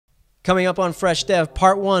Coming up on Fresh Dev,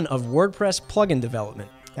 part 1 of WordPress plugin development.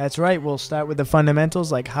 That's right. We'll start with the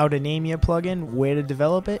fundamentals like how to name your plugin, where to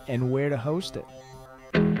develop it, and where to host it.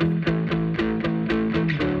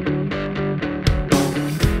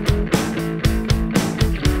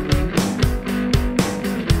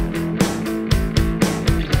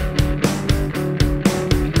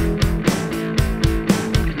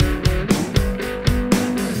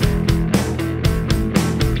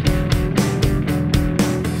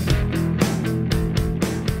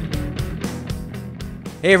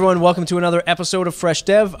 Hey everyone, welcome to another episode of Fresh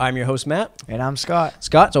Dev. I'm your host, Matt. And I'm Scott.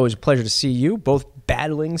 Scott, it's always a pleasure to see you, both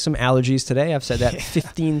battling some allergies today. I've said that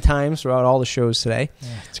 15 times throughout all the shows today. Yeah,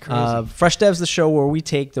 it's crazy. Fresh Dev's the show where we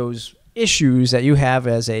take those issues that you have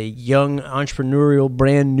as a young, entrepreneurial,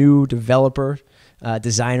 brand new developer,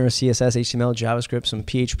 designer, CSS, HTML, JavaScript, some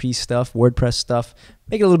PHP stuff, WordPress stuff,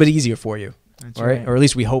 make it a little bit easier for you. That's all right? right. Or at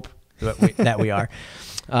least we hope that we are.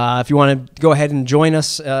 If you want to go ahead and join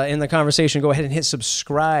us in the conversation, go ahead and hit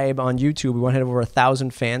subscribe on YouTube. We want to hit over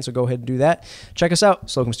 1,000 fans, so go ahead and do that. Check us out,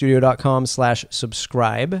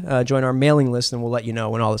 slocumstudio.com/subscribe. Join our mailing list, and we'll let you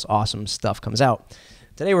know when all this awesome stuff comes out.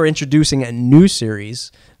 Today, we're introducing a new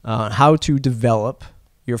series on how to develop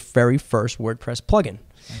your very first WordPress plugin.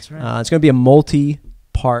 That's right. It's going to be a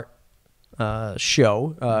multi-part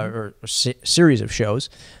show or series of shows,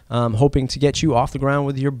 hoping to get you off the ground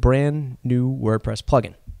with your brand new WordPress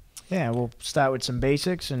plugin. Yeah, we'll start with some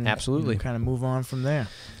basics and absolutely kind of move on from there.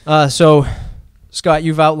 So, Scott,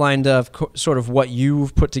 you've outlined sort of what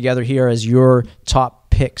you've put together here as your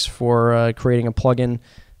top picks for creating a plugin.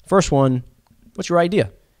 First one, what's your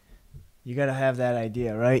idea? You got to have that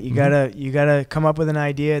idea, right? You gotta come up with an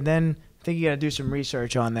idea. Then I think you got to do some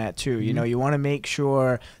research on that too. You know, you want to make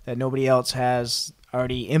sure that nobody else has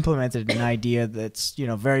already implemented an idea that's, you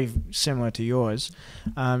know, very similar to yours.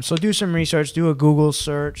 So do some research, do a Google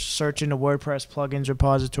search into WordPress plugins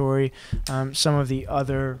repository, some of the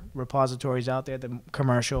other repositories out there, the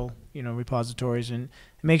commercial, you know, repositories, and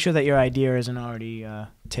make sure that your idea isn't already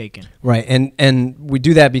taken. Right, and we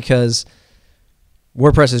do that because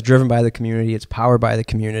WordPress is driven by the community. It's powered by the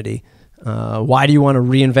community. Why do you want to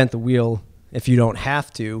reinvent the wheel if you don't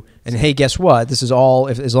have to? And hey, guess what? This is all,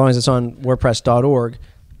 as long as it's on WordPress.org,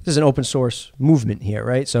 this is an open source movement here,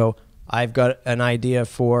 right? So I've got an idea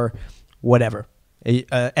for whatever, a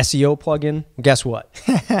SEO plugin. Guess what?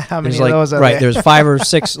 How many of those are right, there? there's 5 or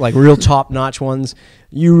 6 like real top-notch ones.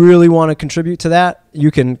 You really want to contribute to that,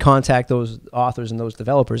 you can contact those authors and those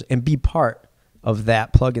developers and be part of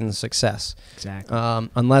that plugin's success. Exactly.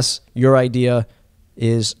 Unless your idea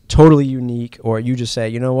is totally unique, or you just say,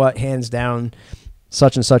 you know what, hands down,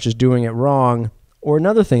 such and such is doing it wrong. Or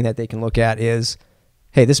another thing that they can look at is,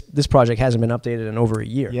 hey, this project hasn't been updated in over a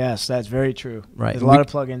year. Yes, that's very true. Right. There's a lot of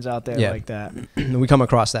plugins out there like that. We come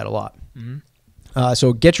across that a lot. Mm-hmm.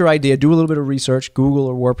 So get your idea, do a little bit of research, Google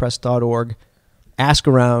or WordPress.org, ask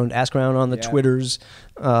around on the Twitters,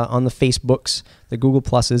 on the Facebooks, the Google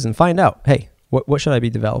Pluses, and find out, hey, what should I be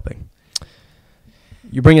developing?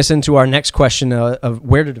 You bring us into our next question of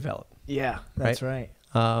where to develop. Yeah, that's right.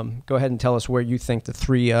 Go ahead and tell us where you think the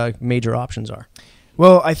 3 major options are.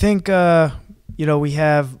 Well, I think, you know, we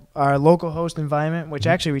have our local host environment, which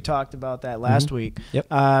actually we talked about that last week. Yep.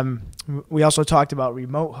 We also talked about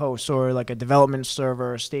remote hosts, or like a development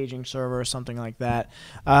server, a staging server, or something like that.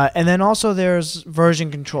 And then also there's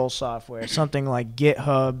version control software, something like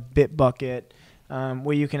GitHub, Bitbucket,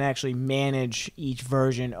 where you can actually manage each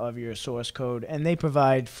version of your source code, and they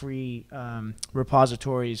provide free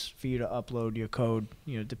repositories for you to upload your code,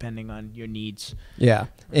 you know, depending on your needs. Yeah,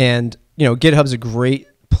 and you know, GitHub's a great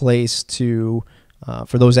place to,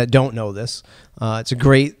 for those that don't know this, it's a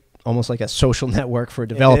great, almost like a social network for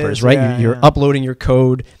developers, right? Yeah, you're uploading your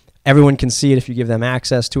code. Everyone can see it if you give them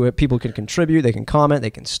access to it. People can contribute, they can comment, they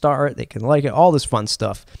can star it, they can like it, all this fun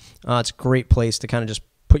stuff. It's a great place to kind of just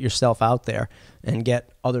put yourself out there and get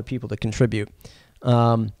other people to contribute.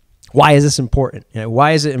 Why is this important? You know,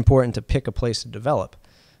 why is it important to pick a place to develop?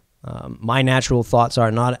 My natural thoughts are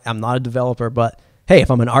I'm not a developer, but hey, if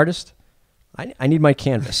I'm an artist, I need my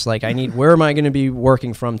canvas. Like where am I going to be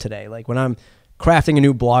working from today? Like when I'm crafting a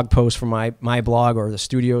new blog post for my blog or the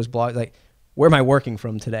studio's blog, like where am I working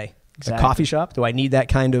from today? Exactly. A coffee shop? Do I need that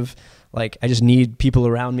kind of, like, I just need people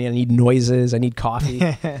around me, I need noises, I need coffee?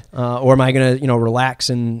 Or am I going to, you know, relax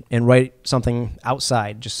and write something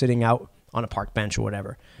outside, just sitting out on a park bench or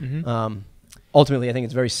whatever? Ultimately, I think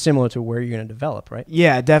it's very similar to where you're going to develop, right?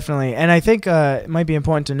 Yeah, definitely. And I think it might be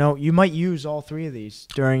important to note, you might use all 3 of these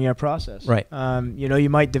during your process. Right. You know, you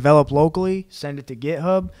might develop locally, send it to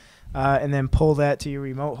GitHub. and then pull that to your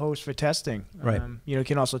remote host for testing. Right. You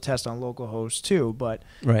can also test on local hosts too, but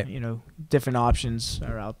Right. different options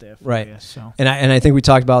are out there for Right. you. So. And I think we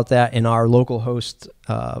talked about that in our local host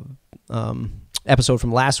episode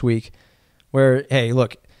from last week, where, hey,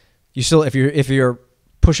 look, you still, if you're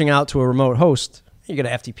pushing out to a remote host, you got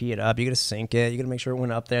to FTP it up, you got to sync it, you got to make sure it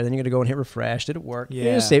went up there, then you got to go and hit refresh. Did it work?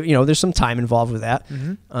 Yeah. Save, there's some time involved with that.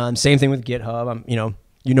 Same thing with GitHub.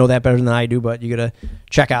 You know that better than I do, but you got to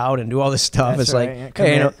check out and do all this stuff. That's it's right. like,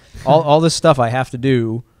 hey, all this stuff I have to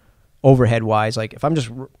do overhead wise. Like if I'm just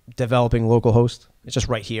developing local host, it's just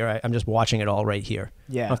right here. I'm just watching it all right here.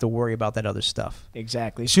 Yeah. I don't have to worry about that other stuff.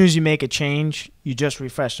 Exactly. As soon as you make a change, you just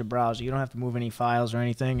refresh the browser. You don't have to move any files or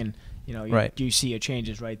anything, and you see your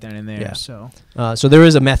changes right then and there. Yeah. So there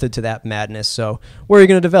is a method to that madness. So where are you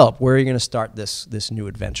going to develop? Where are you going to start this new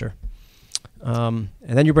adventure? And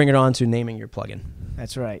then you bring it on to naming your plugin.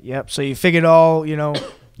 That's right. Yep. So you figured all,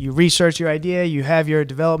 you research your idea, you have your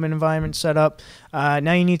development environment set up.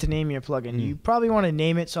 Now you need to name your plugin. You probably want to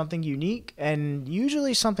name it something unique and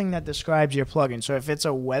usually something that describes your plugin. So if it's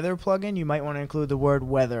a weather plugin, you might want to include the word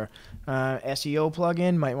weather. SEO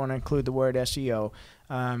plugin might want to include the word SEO.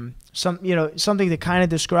 Something to kind of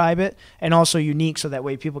describe it, and also unique, so that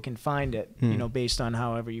way people can find it, based on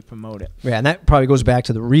however you promote it. Yeah, and that probably goes back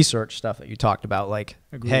to the research stuff that you talked about. Like,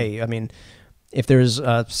 Agreed. Hey, I mean, if there's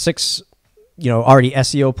 6, already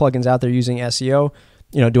SEO plugins out there using SEO,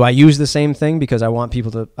 do I use the same thing because I want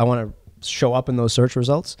to show up in those search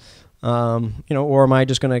results, or am I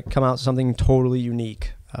just going to come out with something totally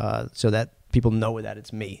unique, so that people know that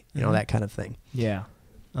it's me, that kind of thing. Yeah.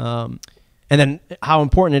 And then how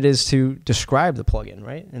important it is to describe the plugin,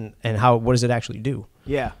 right? And what does it actually do?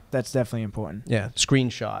 Yeah, that's definitely important. Yeah,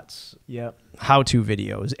 screenshots. Yep. How-to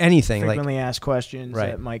videos, anything. Frequently asked questions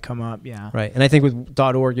that might come up, yeah. Right, and I think with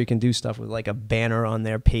 .org you can do stuff with like a banner on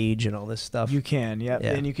their page and all this stuff. You can, yep.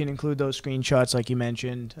 Yeah. And you can include those screenshots like you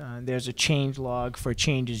mentioned. There's a change log for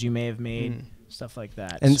changes you may have made, stuff like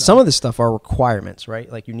that. And some of this stuff are requirements,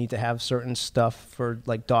 right? Like you need to have certain stuff for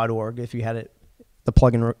like .org if you had the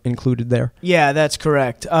plugin included there. Yeah, that's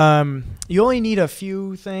correct. You only need a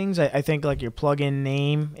few things. I think like your plugin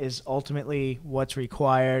name is ultimately what's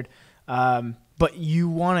required. But you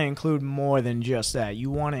want to include more than just that.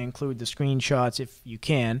 You want to include the screenshots if you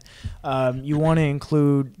can. You want to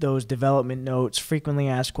include those development notes, frequently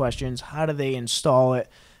asked questions. How do they install it?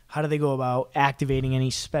 How do they go about activating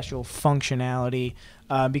any special functionality?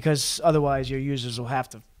 Because otherwise your users will have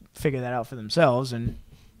to figure that out for themselves, and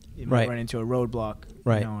you might run into a roadblock,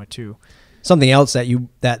 or two. Something else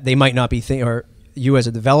that they might not be thinking, or you as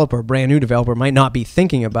a developer, brand new developer, might not be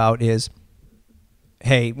thinking about is,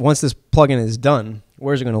 hey, once this plugin is done,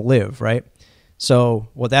 where's it going to live, right? So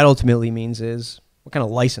what that ultimately means is, what kind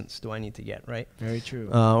of license do I need to get, right? Very true.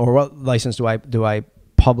 Or what license do I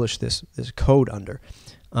publish this code under?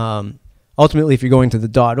 Ultimately, if you're going to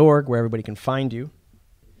the .org where everybody can find you,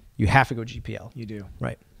 you have to go GPL. You do.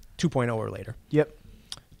 Right. 2.0 or later. Yep.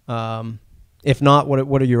 If not,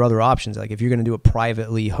 what are your other options? Like if you're going to do a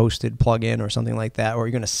privately hosted plugin or something like that, or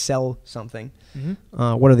you're going to sell something,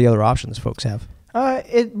 what are the other options folks have?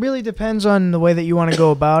 It really depends on the way that you want to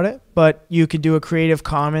go about it, but you could do a Creative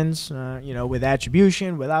Commons, with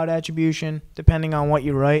attribution, without attribution, depending on what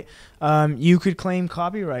you write. You could claim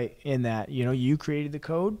copyright in that. You created the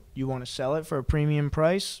code, you want to sell it for a premium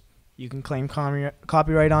price, you can claim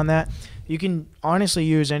copyright on that. You can honestly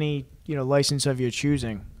use any license of your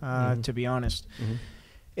choosing, to be honest.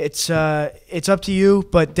 It's up to you,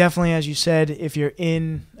 but definitely, as you said, if you're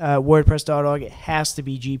in WordPress.org, it has to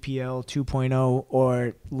be GPL 2.0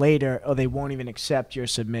 or later, or they won't even accept your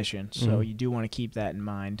submission. So you do want to keep that in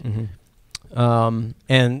mind.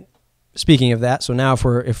 And speaking of that, so now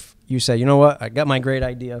if you say, you know what, I got my great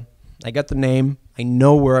idea, I got the name, I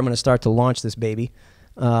know where I'm going to start to launch this baby.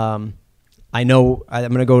 I know I'm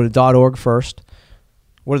going to go to .org first.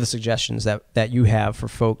 What are the suggestions that you have for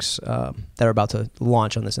folks that are about to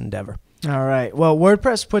launch on this endeavor? All right. Well,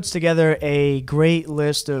 WordPress puts together a great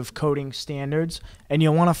list of coding standards, and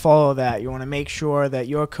you'll want to follow that. You want to make sure that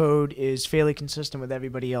your code is fairly consistent with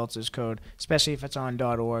everybody else's code, especially if it's on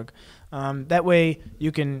 .org. That way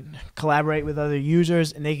you can collaborate with other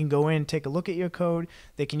users, and they can go in, take a look at your code.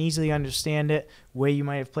 They can easily understand it, where you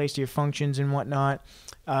might have placed your functions and whatnot.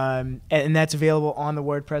 And that's available on the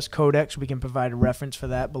WordPress Codex. We can provide a reference for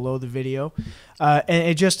that below the video. And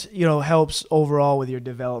it just helps overall with your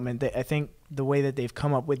development. I think the way that they've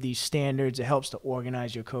come up with these standards, it helps to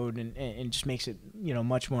organize your code and just makes it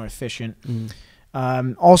much more efficient.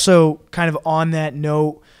 Also, kind of on that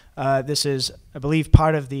note, this is, I believe,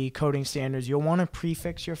 part of the coding standards. You'll want to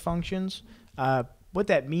prefix your functions. what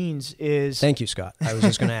that means is... Thank you, Scott. I was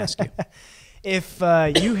just going to ask you. If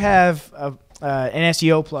you have an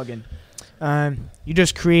SEO plugin, you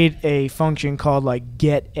just create a function called like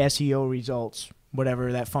get SEO results,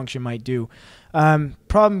 whatever that function might do.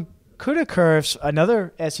 Problem could occur if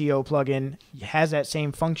another SEO plugin has that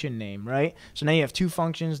same function name, right? So now you have two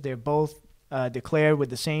functions. They're both declared with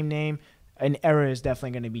the same name. An error is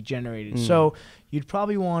definitely going to be generated. So you'd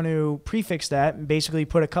probably want to prefix that and basically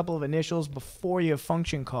put a couple of initials before your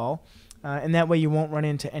function call. And that way you won't run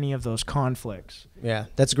into any of those conflicts. Yeah,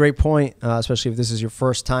 that's a great point, especially if this is your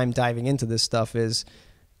first time diving into this stuff is,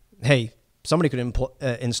 hey, somebody could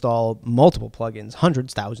install multiple plugins,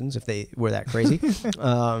 hundreds, thousands, if they were that crazy.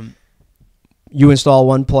 You install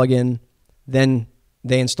one plugin, then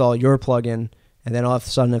they install your plugin, and then all of a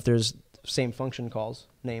sudden if there's same function calls,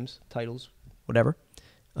 names, titles, whatever,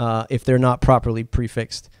 if they're not properly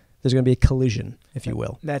prefixed, there's going to be a collision, if you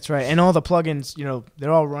will. That's right. And all the plugins, you know,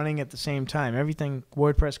 they're all running at the same time. Everything,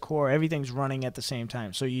 WordPress core, everything's running at the same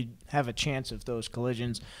time. So you have a chance of those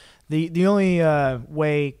collisions. The only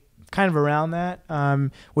way kind of around that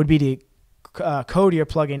would be to code your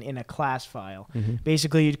plugin in a class file.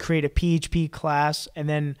 Basically, you'd create a PHP class, and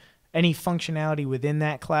then any functionality within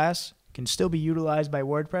that class can still be utilized by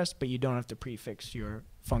WordPress, but you don't have to prefix your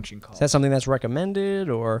function call. Is that something that's recommended,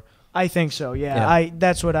 or? I think so, yeah.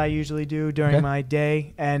 That's what I usually do during my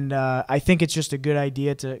day, and I think it's just a good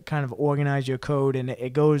idea to kind of organize your code, and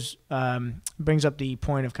it goes brings up the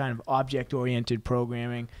point of kind of object-oriented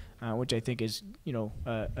programming, which I think is, you know,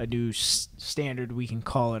 a new standard, we can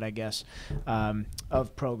call it, I guess,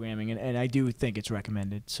 of programming, and I do think it's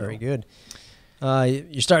recommended. So. Very good.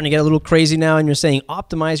 You're starting to get a little crazy now, and you're saying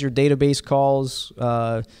optimize your database calls.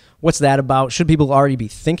 What's that about? Should people already be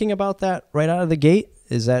thinking about that right out of the gate?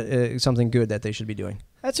 Is that something good that they should be doing?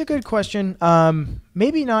 That's a good question.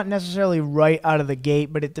 Maybe not necessarily right out of the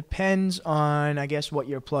gate, but it depends on, I guess, what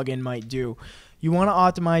your plugin might do. You want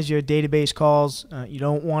to optimize your database calls. You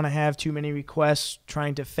don't want to have too many requests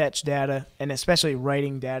trying to fetch data, and especially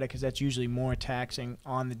writing data, because that's usually more taxing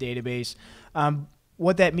on the database.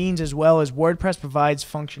 What that means as well is WordPress provides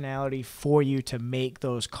functionality for you to make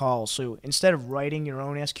those calls. So instead of writing your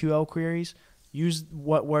own SQL queries, use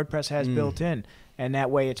what WordPress has built in. And that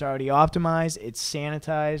way it's already optimized, it's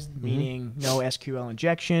sanitized, meaning no SQL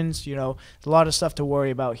injections. You know, there's a lot of stuff to worry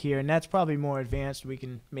about here, and that's probably more advanced. We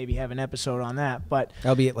can maybe have an episode on that. But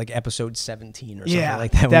that'll be at like episode 17 or something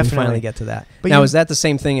like that definitely. when we finally get to that. But now, is that the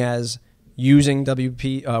same thing as using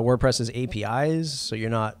WordPress's APIs, so you're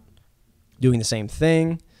not doing the same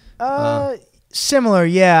thing? Similar,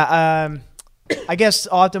 yeah. I guess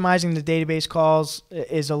optimizing the database calls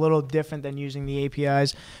is a little different than using the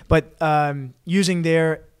APIs, but using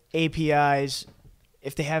their APIs,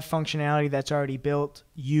 if they have functionality that's already built,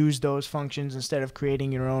 use those functions instead of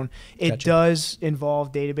creating your own. It does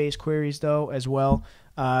involve database queries, though, as well.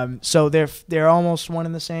 So they're almost one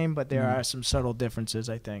and the same, but there are some subtle differences,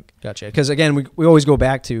 I think. Gotcha. Because, again, we always go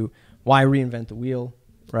back to why reinvent the wheel?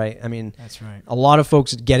 Right. I mean, that's right. A lot of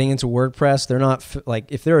folks getting into WordPress, they're not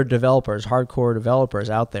like, if there are developers, hardcore developers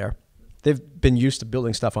out there, they've been used to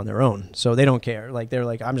building stuff on their own. So they don't care. Like, they're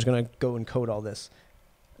like, I'm just going to go and code all this.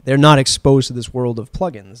 They're not exposed to this world of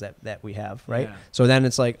plugins that we have. Right. Yeah. So then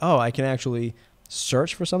it's like, oh, I can actually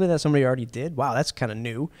search for something that somebody already did. Wow, that's kind of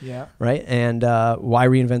new. Yeah. Right. And why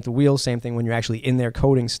reinvent the wheel? Same thing when you're actually in there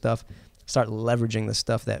coding stuff. Start leveraging the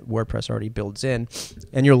stuff that WordPress already builds in.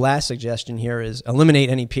 And your last suggestion here is eliminate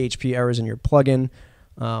any PHP errors in your plugin.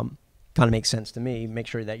 Kind of makes sense to me. Make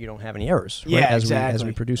sure that you don't have any errors, right? As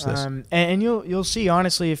we produce this. And you'll see,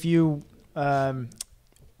 honestly, if you go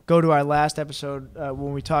to our last episode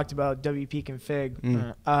when we talked about WP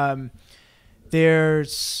config,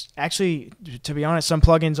 there's actually, to be honest, some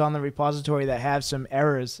plugins on the repository that have some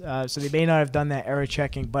errors. So they may not have done that error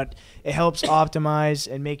checking, but it helps optimize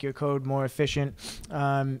and make your code more efficient.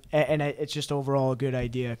 And it's just overall a good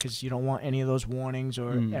idea because you don't want any of those warnings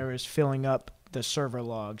or errors filling up the server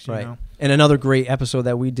logs. You know? And another great episode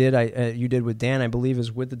that we did, you did with Dan, I believe,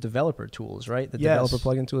 is with the developer tools, right? The developer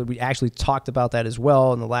plugin tool. We actually talked about that as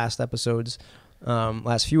well in the last episodes,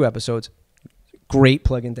 last few episodes. Great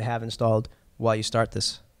plugin to have installed while you start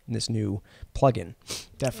this new plugin.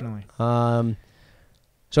 Definitely. So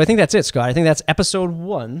I think that's it, Scott. I think that's episode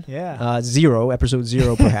 1. Yeah. Episode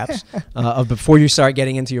 0 perhaps, of before you start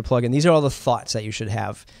getting into your plugin. These are all the thoughts that you should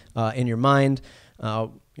have in your mind.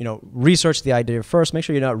 Research the idea first. Make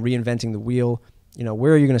sure you're not reinventing the wheel.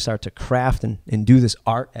 Where are you going to start to craft and do this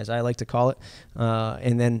art, as I like to call it,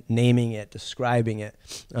 and then naming it, describing it,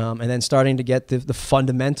 and then starting to get the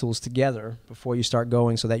fundamentals together before you start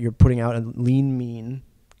going so that you're putting out a lean, mean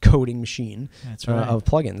coding machine That's right. of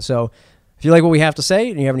plugins. So if you like what we have to say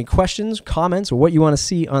and you have any questions, comments, or what you want to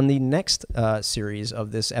see on the next series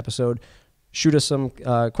of this episode, shoot us some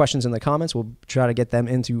questions in the comments. We'll try to get them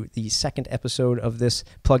into the second episode of this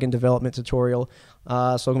plugin development tutorial.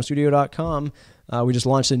 SlocumStudio.com. We just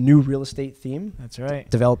launched a new real estate theme. That's right.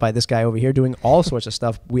 Developed by this guy over here doing all sorts of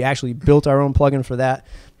stuff. We actually built our own plugin for that,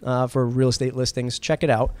 for real estate listings. Check it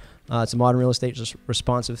out. It's a modern real estate just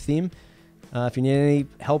responsive theme. If you need any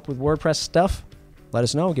help with WordPress stuff, let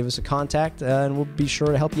us know. Give us a contact, and we'll be sure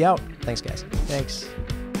to help you out. Thanks, guys. Thanks.